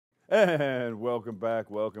And welcome back,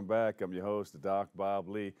 welcome back. I'm your host, Doc Bob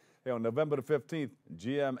Lee. Hey, on November the 15th,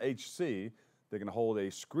 GMHC, they're going to hold a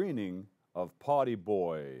screening of ParTy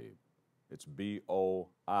Boy. It's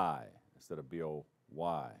B-O-I instead of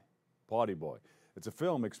B-O-Y. ParTy Boy. It's a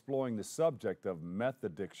film exploring the subject of meth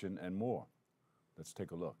addiction and more. Let's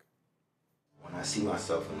take a look. When I see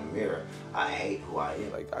myself in the mirror, I hate who I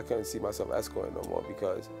am. Like, I couldn't see myself escorting no more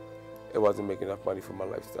because it wasn't making enough money for my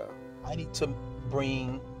lifestyle. I need to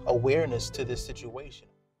bring awareness to this situation.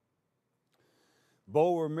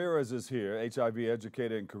 Boe Ramirez is here, HIV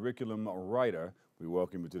educator and curriculum writer. We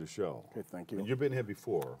welcome you to the show. Okay, thank you. And you've been here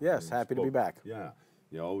before. Yes, happy to be back. Yeah,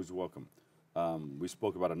 you're always welcome. We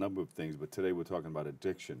spoke about a number of things, but today we're talking about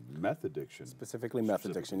addiction, meth addiction. Specifically meth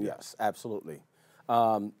addiction, yes, absolutely.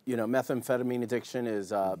 You know, methamphetamine addiction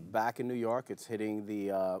is back in New York. It's hitting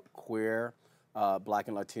the queer, Black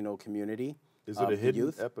and Latino community. Is it a hidden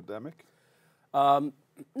youth. epidemic?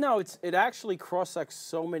 No, it actually cross-sects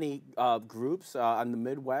so many groups. In the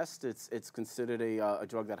Midwest, it's considered a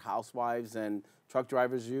drug that housewives and truck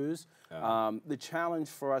drivers use. The challenge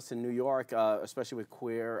for us in New York, especially with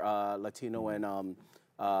queer, Latino, and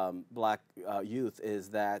Black youth, is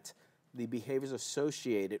that the behaviors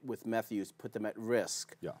associated with meth use put them at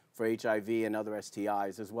risk for HIV and other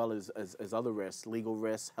STIs, as well as other risks, legal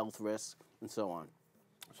risks, health risks, and so on.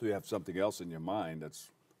 So you have something else in your mind that's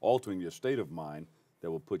altering your state of mind that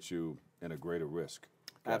will put you in a greater risk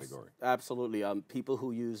category. Absolutely. People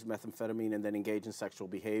who use methamphetamine and then engage in sexual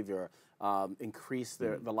behavior increase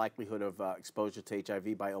the likelihood of exposure to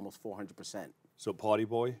HIV by almost 400%. So ParTy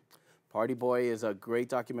Boy? ParTy Boy is a great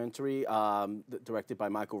documentary directed by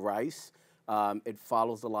Michael Rice. It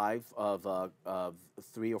follows the life of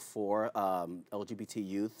 3 or 4 LGBT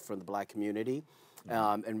youth from the Black community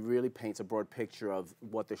and really paints a broad picture of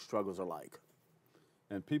what their struggles are like.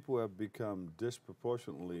 And people have become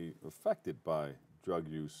disproportionately affected by drug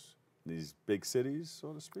use in these big cities,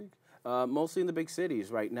 so to speak? Mostly in the big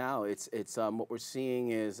cities right now. It's what we're seeing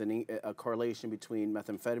is a correlation between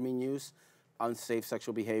methamphetamine use, unsafe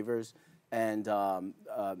sexual behaviors, and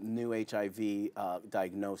new HIV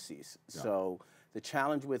diagnoses. Yeah. So the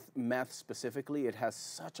challenge with meth specifically, it has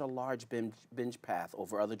such a large binge path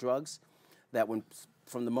over other drugs that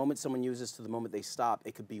from the moment someone uses to the moment they stop,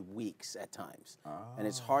 it could be weeks at times. And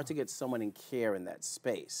it's hard to get someone in care in that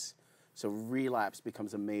space. So relapse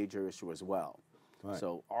becomes a major issue as well. Right.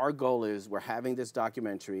 So our goal is we're having this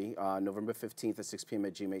documentary November 15th at 6 p.m.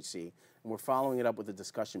 at GMHC, and we're following it up with a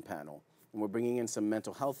discussion panel. And we're bringing in some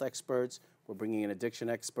mental health experts, we're bringing in addiction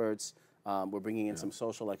experts, we're bringing in some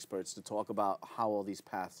social experts to talk about how all these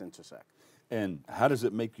paths intersect. And how does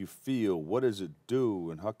it make you feel? What does it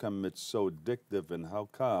do? And how come it's so addictive? And how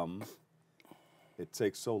come it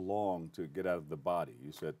takes so long to get out of the body?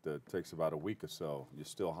 You said it takes about a week or so. You're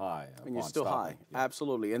still high. And you're still high,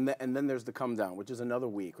 absolutely. And then there's the come down, which is another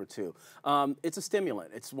week or two. It's a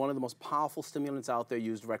stimulant. It's one of the most powerful stimulants out there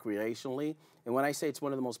used recreationally. And when I say it's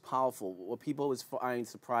one of the most powerful, what people always find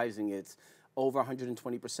surprising, it's over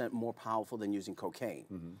 120% more powerful than using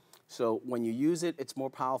cocaine. So when you use it, it's more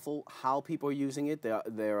powerful. How people are using it,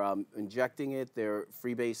 they're injecting it, they're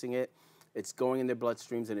freebasing it. It's going in their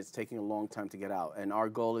bloodstreams, and it's taking a long time to get out. And our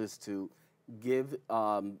goal is to give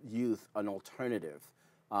youth an alternative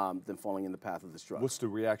than falling in the path of this drug. What's the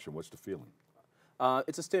reaction? What's the feeling?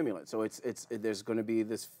 It's a stimulant, so there's going to be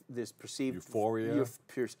this perceived euphoria.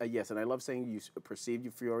 Yes, and I love saying perceived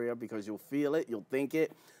euphoria because you'll feel it, you'll think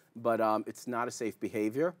it, but it's not a safe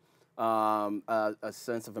behavior. A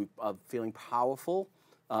sense of feeling powerful,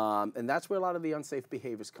 and that's where a lot of the unsafe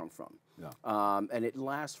behaviors come from. Yeah. And it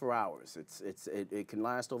lasts for hours. It can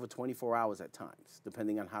last over 24 hours at times,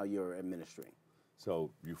 depending on how you're administering.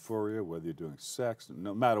 So euphoria, whether you're doing sex,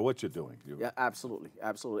 no matter what you're doing. Yeah, absolutely,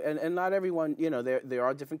 absolutely. And not everyone, you know, there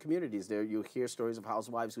are different communities. You hear stories of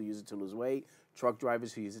housewives who use it to lose weight, truck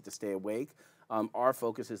drivers who use it to stay awake. Our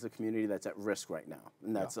focus is the community that's at risk right now,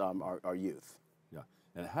 and that's our youth. Yeah.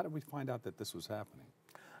 And how did we find out that this was happening?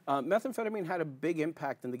 Methamphetamine had a big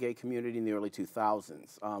impact in the gay community in the early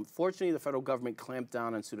 2000s. Fortunately, the federal government clamped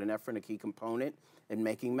down on pseudoephedrine, a key component in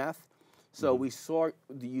making meth. So we saw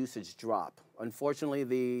the usage drop. Unfortunately,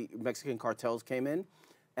 the Mexican cartels came in,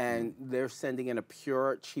 and they're sending in a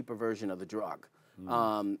pure, cheaper version of the drug.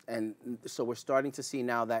 And so we're starting to see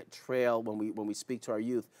now that trail, when we speak to our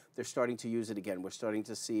youth, they're starting to use it again. We're starting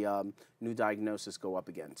to see new diagnosis go up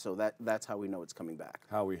again. So that's how we know it's coming back.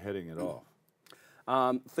 How are we heading it off?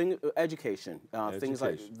 Education. Things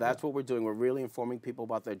like that's what we're doing. We're really informing people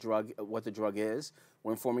about the drug, what the drug is.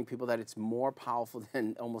 We're informing people that it's more powerful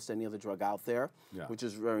than almost any other drug out there, which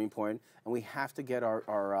is very important. And we have to get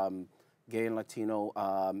gay and Latino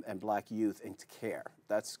and Black youth into care.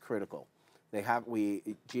 That's critical.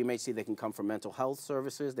 GMHC, they can come for mental health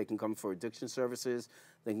services, they can come for addiction services,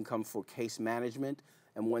 they can come for case management.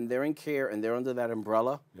 And when they're in care and they're under that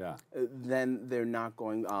umbrella, then they're not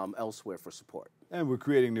going elsewhere for support. And we're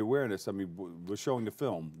creating the awareness. I mean, we're showing the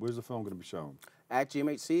film. Where's the film going to be shown? At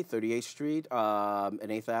GMHC, 38th Street and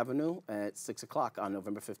 8th Avenue at 6 o'clock on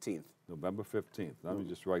November 15th. November 15th. Let me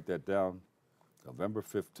just write that down. November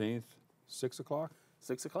 15th, 6 o'clock?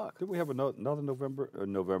 6 o'clock. Did we have another November?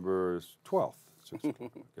 November 12th, 6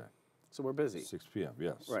 o'clock. Okay. So we're busy. 6 p.m.,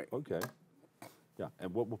 yes. Right. Okay. Yeah,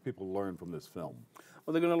 and what will people learn from this film?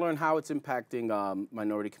 Well, they're going to learn how it's impacting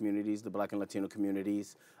minority communities, the Black and Latino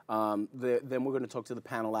communities. Then we're going to talk to the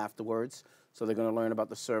panel afterwards. So they're going to learn about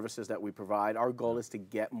the services that we provide. Our goal is to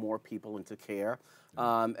get more people into care.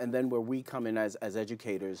 And then where we come in as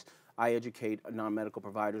educators, I educate non-medical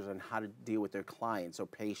providers on how to deal with their clients or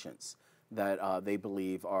patients that they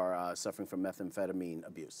believe are suffering from methamphetamine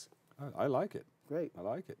abuse. I like it. Great. I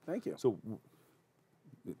like it. Thank you. So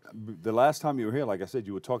the last time you were here, like I said,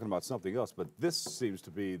 you were talking about something else, but this seems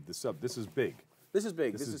to be this is big. This is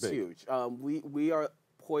big. This is huge. We are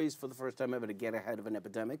poised for the first time ever to get ahead of an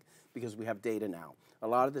epidemic because we have data now. A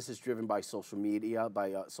lot of this is driven by social media,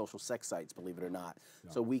 by social sex sites, believe it or not.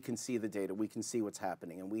 No. So we can see the data, we can see what's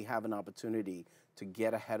happening, and we have an opportunity to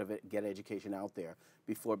get ahead of it, get education out there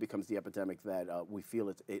before it becomes the epidemic that we feel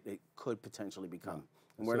it could potentially become. No.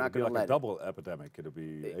 And we're not going to let it. It'll be like a double epidemic. It'll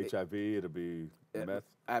be HIV, it'll be meth.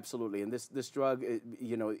 Absolutely, and this drug,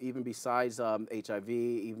 you know, even besides HIV,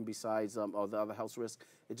 even besides all the other health risks,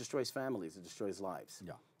 it destroys families, it destroys lives.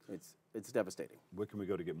 Yeah, it's devastating. Where can we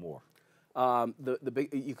go to get more?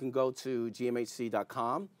 You can go to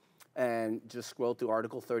gmhc.com and just scroll through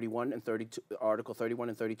Article 31 and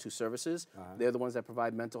 32 services. They're the ones that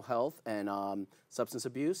provide mental health and substance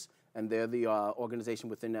abuse, and they're the organization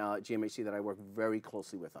within GMHC that I work very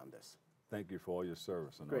closely with on this. Thank you for all your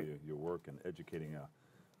service and all your work in educating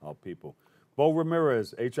our people. Boe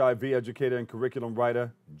Ramirez, HIV educator and curriculum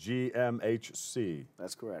writer, GMHC.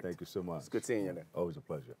 That's correct. Thank you so much. It's good seeing you there. Always a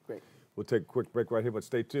pleasure. Great. We'll take a quick break right here, but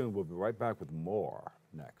stay tuned. We'll be right back with more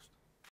next.